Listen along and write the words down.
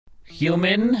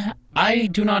Human, I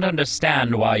do not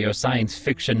understand why your science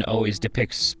fiction always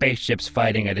depicts spaceships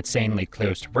fighting at insanely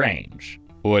close range.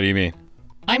 What do you mean?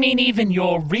 I mean, even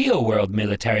your real-world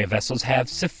military vessels have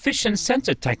sufficient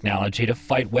sensor technology to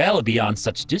fight well beyond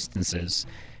such distances.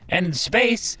 And in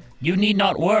space, you need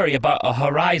not worry about a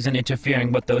horizon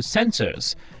interfering with those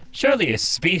sensors. Surely a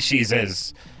species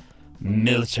as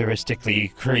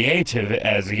militaristically creative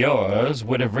as yours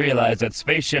would have realized that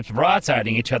spaceships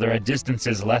broadsiding each other at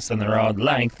distances less than their own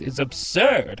length is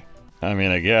absurd. I mean,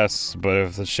 I guess, but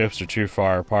if the ships are too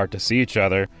far apart to see each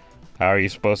other, how are you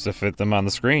supposed to fit them on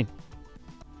the screen?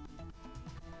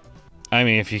 I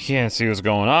mean, if you can't see what's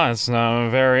going on, it's not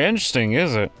very interesting,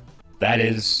 is it? That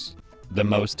is the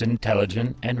most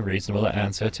intelligent and reasonable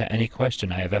answer to any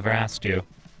question I have ever asked you.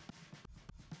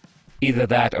 Either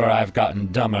that or I've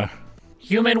gotten dumber.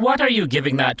 Human, what are you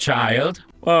giving that child?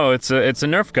 Oh, it's a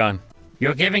Nerf gun.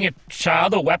 You're giving a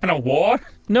child a weapon of war?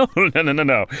 No.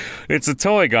 It's a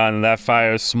toy gun that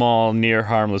fires small,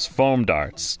 near-harmless foam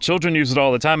darts. Children use it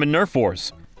all the time in Nerf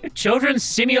wars. Children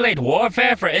simulate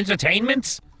warfare for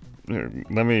entertainment?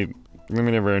 Let me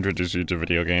never introduce you to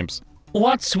video games.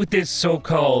 What's with this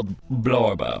so-called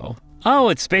Blorbo? Oh,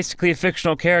 it's basically a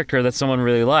fictional character that someone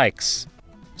really likes.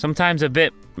 Sometimes a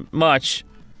bit much.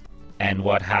 And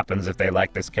what happens if they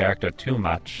like this character too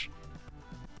much?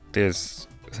 There's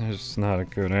not a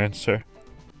good answer.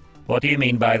 What do you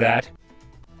mean by that?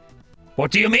 What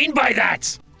do you mean by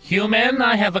that? Human,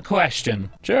 I have a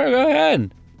question. Sure, go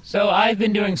ahead. So I've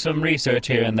been doing some research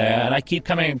here and there, and I keep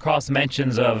coming across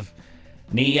mentions of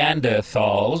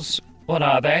Neanderthals. What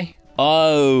are they?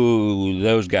 Oh,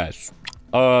 those guys.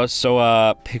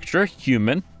 Picture a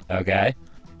human. Okay.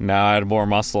 Now add more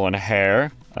muscle and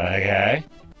hair. Okay.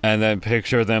 And then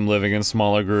picture them living in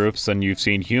smaller groups than you've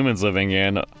seen humans living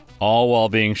in, all while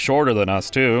being shorter than us,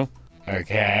 too.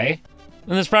 Okay.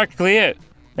 And that's practically it.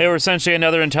 They were essentially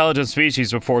another intelligent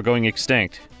species before going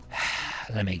extinct.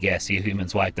 Let me guess, you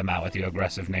humans wiped them out with your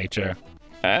aggressive nature.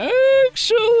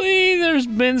 Actually, there's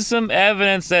been some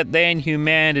evidence that they and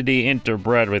humanity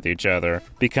interbred with each other,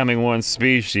 becoming one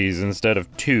species instead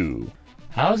of two.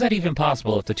 How is that even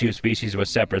possible if the two species were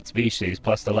separate species,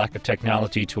 plus the lack of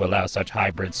technology to allow such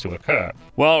hybrids to occur?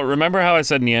 Well, remember how I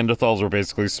said Neanderthals were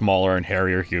basically smaller and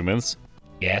hairier humans?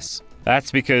 Yes.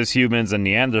 That's because humans and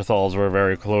Neanderthals were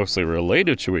very closely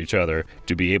related to each other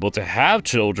to be able to have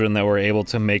children that were able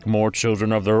to make more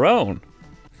children of their own.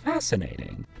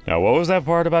 Fascinating. Now, what was that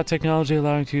part about technology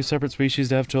allowing two separate species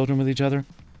to have children with each other?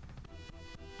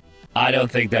 I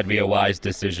don't think that'd be a wise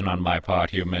decision on my part,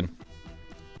 human.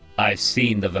 I've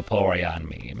seen the Vaporeon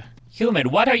meme. Human,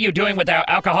 what are you doing with our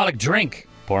alcoholic drink?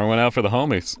 Pouring one out for the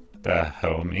homies. The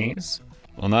homies?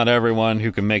 Well, not everyone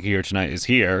who can make it here tonight is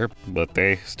here, but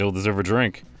they still deserve a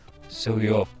drink. So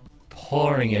you're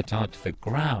pouring it onto the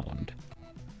ground.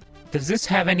 Does this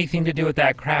have anything to do with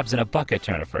that crabs in a bucket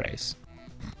turn of phrase?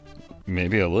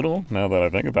 Maybe a little, now that I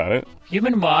think about it.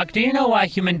 Human Mark, do you know why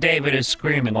Human David is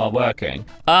screaming while working?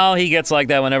 Oh, he gets like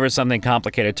that whenever something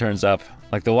complicated turns up,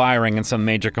 like the wiring in some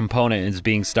major component is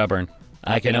being stubborn.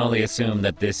 I can only assume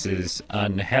that this is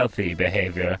unhealthy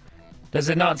behavior. Does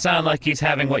it not sound like he's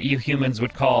having what you humans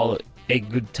would call a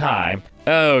good time?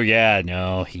 Oh yeah,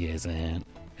 no, he isn't.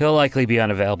 He'll likely be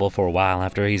unavailable for a while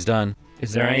after he's done.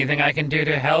 Is there anything I can do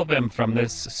to help him from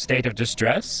this state of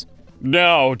distress?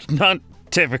 No, not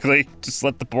typically. Just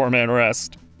let the poor man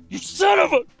rest. You son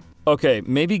of a... Okay,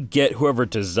 maybe get whoever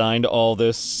designed all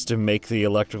this to make the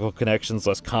electrical connections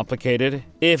less complicated,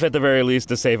 if at the very least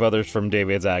to save others from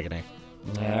David's agony.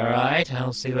 Alright,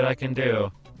 I'll see what I can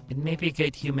do. And maybe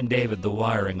get Human David the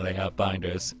wiring layout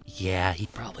binders. Yeah,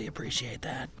 he'd probably appreciate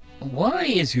that. Why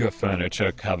is your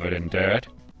furniture covered in dirt?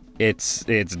 It's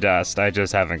dust. I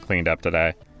just haven't cleaned up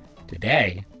today.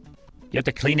 Today? You have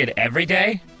to clean it every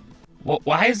day?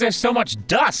 Why is there so much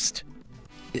dust?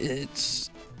 It's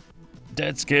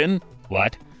dead skin.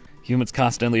 What? Humans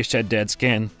constantly shed dead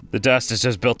skin. The dust is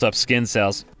just built up skin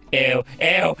cells. Ew,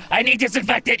 ew, I need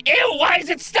disinfectant. Ew, why is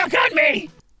it stuck on me?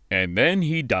 And then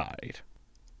he died.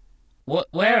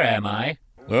 Where am I?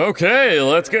 Okay,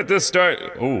 let's get this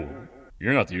started. Oh,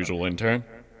 you're not the usual intern.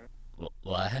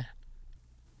 What?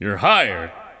 You're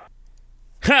hired.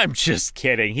 I'm just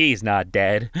kidding. He's not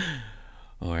dead.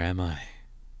 Or am I?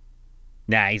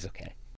 Nah, he's okay.